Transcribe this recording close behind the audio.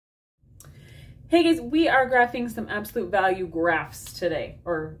Hey guys, we are graphing some absolute value graphs today,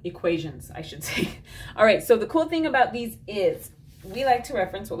 or equations, I should say. All right, so the cool thing about these is we like to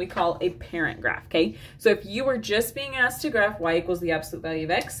reference what we call a parent graph, okay? So if you were just being asked to graph y equals the absolute value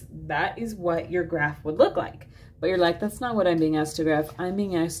of x, that is what your graph would look like. But you're like, that's not what I'm being asked to graph. I'm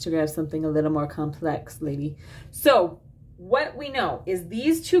being asked to graph something a little more complex, lady. So what we know is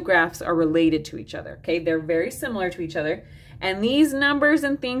these two graphs are related to each other, okay? They're very similar to each other. And these numbers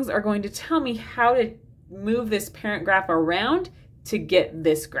and things are going to tell me how to move this parent graph around to get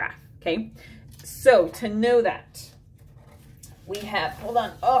this graph, okay? So to know that, we have, hold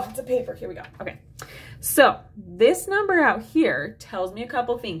on, oh, it's a paper, here we go, okay. So this number out here tells me a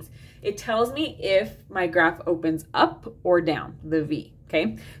couple things. It tells me if my graph opens up or down, the V,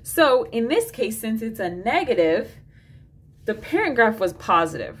 okay? So in this case, since it's a negative, the parent graph was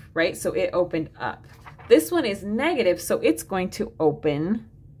positive, right? So it opened up. This one is negative, so it's going to open,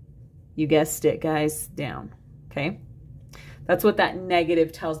 you guessed it, guys, down, okay? That's what that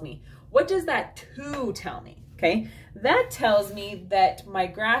negative tells me. What does that 2 tell me, okay? That tells me that my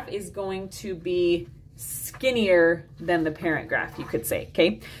graph is going to be skinnier than the parent graph, you could say,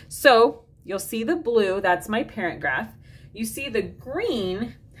 okay? So you'll see the blue, that's my parent graph. You see the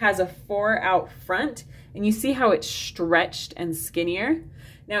green has a 4 out front, and you see how it's stretched and skinnier.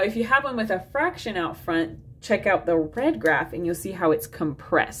 Now, if you have one with a fraction out front, check out the red graph and you'll see how it's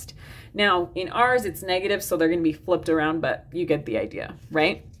compressed. Now, in ours, it's negative, so they're gonna be flipped around, but you get the idea,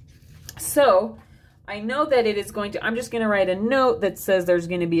 right? So I know that it is going to, I'm just gonna write a note that says there's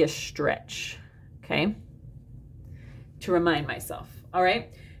gonna be a stretch, okay? To remind myself, all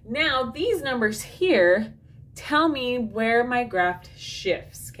right? Now, these numbers here tell me where my graph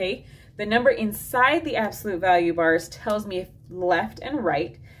shifts, okay? The number inside the absolute value bars tells me left and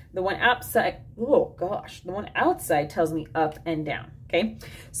right. The one outside, oh gosh, the one outside tells me up and down, okay?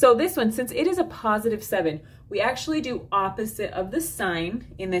 So this one, since it is a positive 7, we actually do opposite of the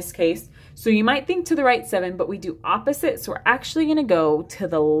sign in this case. So you might think to the right 7, but we do opposite. So we're actually gonna go to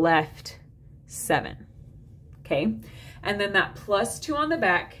the left 7, okay? And then that +2 on the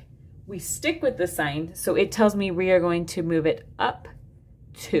back, we stick with the sign. So it tells me we are going to move it up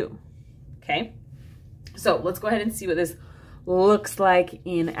 2, okay? So let's go ahead and see what this looks like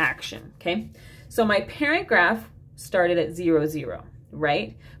in action, okay? So my parent graph started at 0, 0,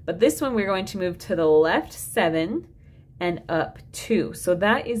 right? But this one we're going to move to the left 7 and up 2. So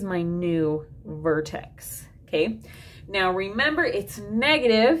that is my new vertex, okay? Now remember it's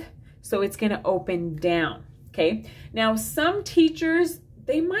negative, so it's gonna open down, okay? Now some teachers,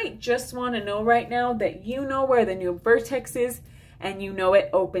 they might just wanna know right now that you know where the new vertex is and you know it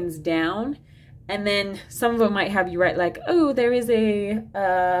opens down. And then some of them might have you write like, oh, there is a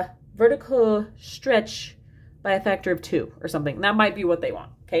vertical stretch by a factor of 2 or something. That might be what they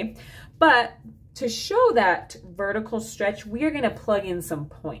want, okay? But to show that vertical stretch, we are gonna plug in some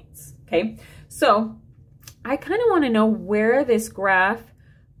points, okay? So I kind of wanna know where this graph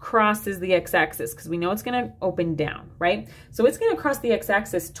crosses the x-axis because we know it's gonna open down, right? So it's gonna cross the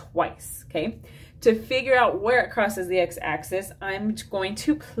x-axis twice, okay? To figure out where it crosses the x-axis, I'm going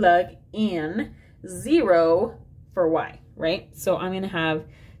to plug in 0 for y, right? So I'm going to have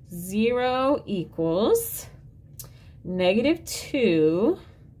 0 equals -2,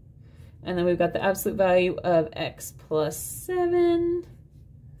 and then we've got the absolute value of x plus 7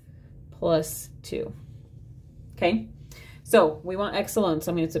 plus 2, okay? So we want x alone,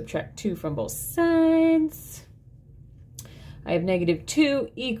 so I'm going to subtract 2 from both sides. I have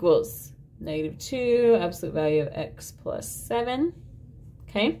 -2 equals -2, absolute value of x plus 7,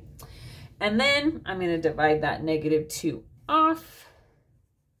 okay? And then I'm gonna divide that -2 off.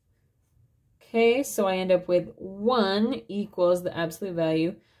 Okay, so I end up with 1 equals the absolute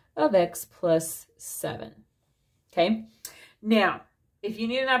value of x plus 7, okay? Now, if you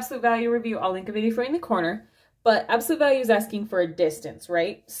need an absolute value review, I'll link a video for you in the corner, but absolute value is asking for a distance,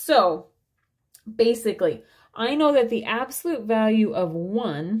 right? So basically, I know that the absolute value of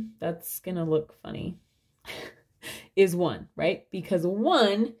 1, that's gonna look funny, is 1, right? Because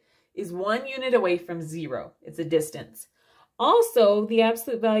 1 is 1 unit away from 0. It's a distance. Also, the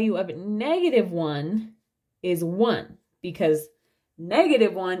absolute value of -1 is 1 because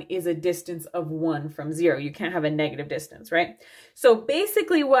 -1 is a distance of 1 from 0. You can't have a negative distance, right? So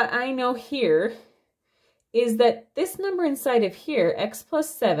basically what I know here is that this number inside of here, x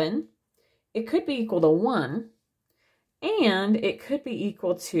plus 7, it could be equal to 1, and it could be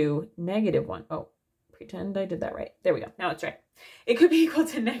equal to -1. Oh, pretend I did that right. There we go. Now it's right. It could be equal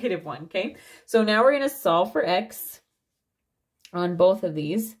to -1, okay? So now we're going to solve for x on both of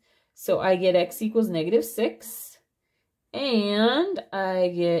these. So I get x equals -6, and I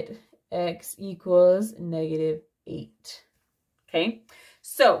get x equals -8. Okay,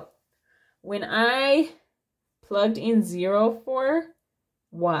 so when I plugged in 0 for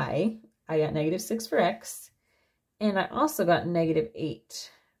y, I got -6 for x, and I also got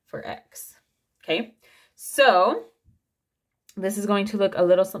 -8 for x. Okay, so this is going to look a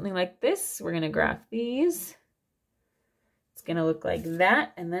little something like this. We're going to graph these. It's going to look like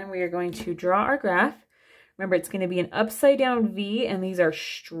that, and then we are going to draw our graph. Remember, it's going to be an upside down V, and these are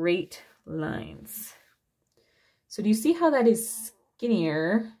straight lines. So do you see how that is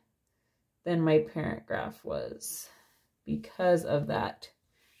skinnier than my parent graph was because of that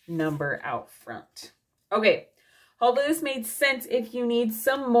number out front? Okay, hopefully this made sense. If you need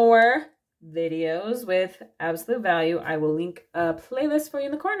some more videos with absolute value, I will link a playlist for you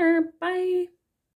in the corner. Bye.